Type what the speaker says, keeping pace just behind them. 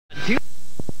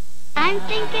I'm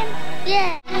thinking,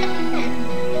 yeah.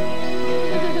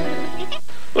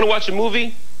 Want to watch a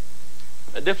movie?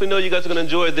 I definitely know you guys are going to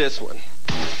enjoy this one.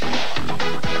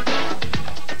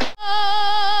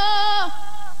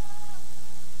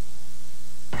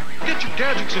 Get your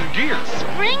gadgets in gear.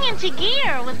 Spring into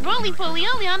gear with Roly-Poly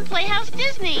on Playhouse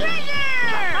Disney.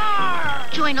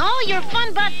 Join all your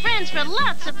fun-bot friends for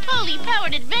lots of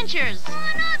Poly-powered adventures. Come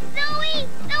on, Zoe.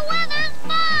 The weather's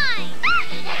fine.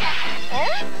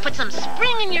 Put some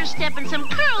spring in your step and some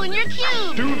curl in your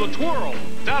cube. Do the twirl.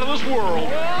 It's out of this world.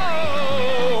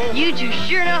 Whoa! You two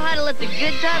sure know how to let the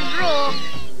good times roll.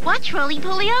 Watch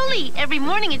Roly-Poly every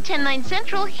morning at 10/9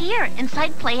 Central here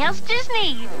inside Playhouse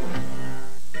Disney.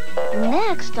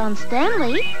 Next on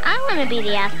Stanley. I want to be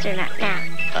the astronaut now.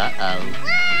 Uh-oh.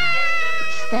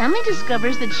 Stanley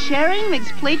discovers that sharing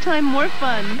makes playtime more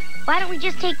fun. Why don't we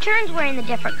just take turns wearing the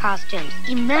different costumes?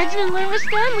 Imagine and learn with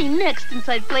Stanley next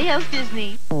inside Playhouse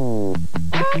Disney.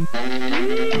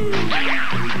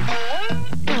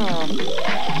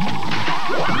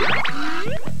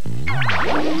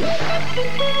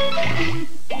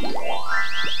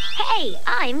 Hey,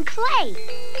 I'm Clay.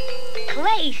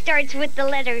 Clay starts with the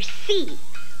letter C.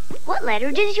 What letter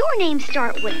does your name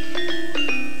start with?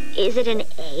 Is it an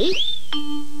A,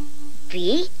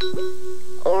 B,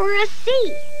 or a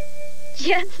C?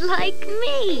 Just like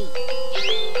me.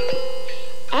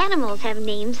 Animals have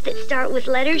names that start with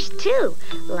letters too,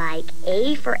 like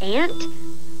A for ant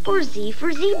or Z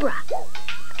for zebra.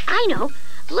 I know.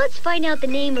 Let's find out the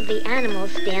name of the animal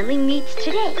Stanley meets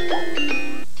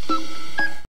today.